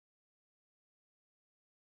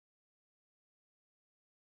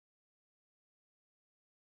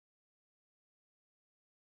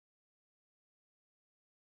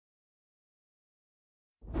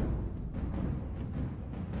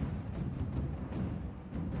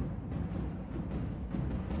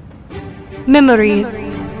Memories.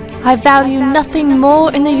 I value nothing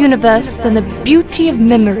more in the universe than the beauty of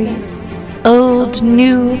memories. Old,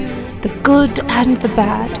 new, the good and the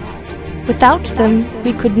bad. Without them,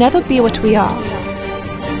 we could never be what we are.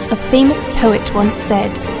 A famous poet once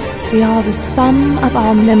said, "We are the sum of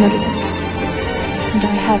our memories." And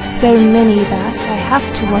I have so many that I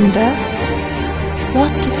have to wonder,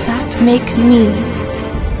 what does that make me?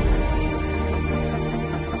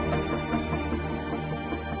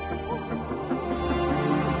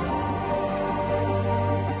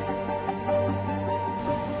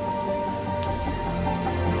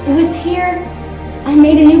 It was here I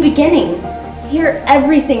made a new beginning. Here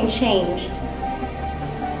everything changed.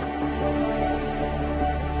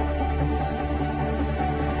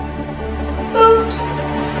 Oops!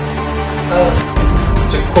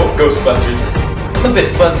 To quote Ghostbusters, I'm a bit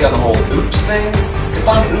fuzzy on the whole oops thing.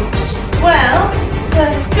 Define oops. Well, the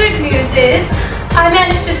good news is I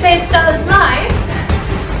managed to save Stella's life.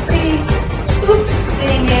 The oops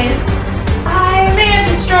thing is I may have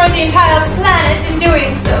destroyed the entire planet in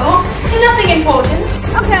doing so. Nothing important.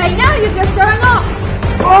 Okay, now you're just showing off.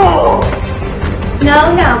 Oh!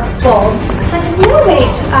 Now, Bob, that is no way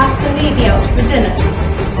to ask a lady out for dinner.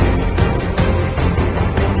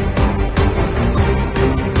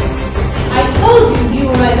 I told you you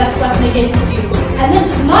were my best weapon against you. And this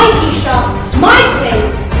is my tea shop, my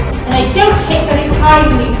place. And I don't take any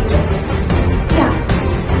pride in you for this. Now,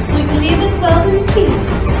 we can leave this world in peace.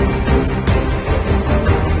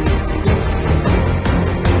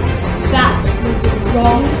 That was the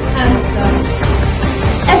wrong answer.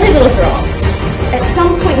 Every little girl, at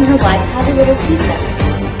some point in her life, had a little tea set.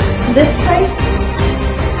 This place,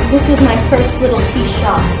 this was my first little tea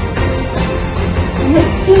shop. And it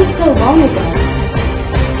seems so long ago,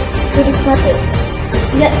 so decrepit,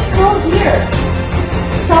 yet still here.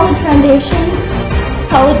 Solid foundation,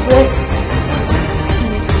 solid bricks,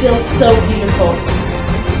 and still so beautiful.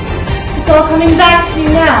 It's all coming back to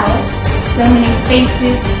you now. So many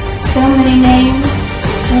faces, so many names,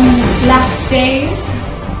 so many black days.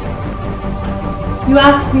 You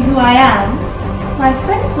ask me who I am, my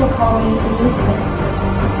friends will call me Elizabeth,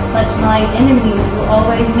 but my enemies will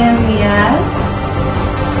always know me as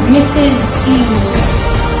Mrs. Eve.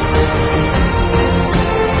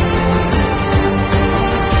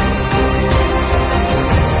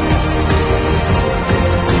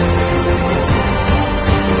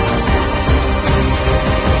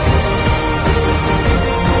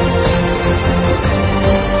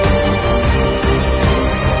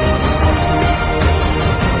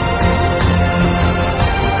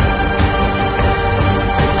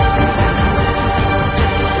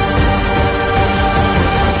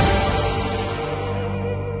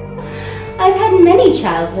 I've had many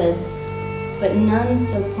childhoods, but none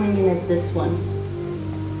so poignant as this one.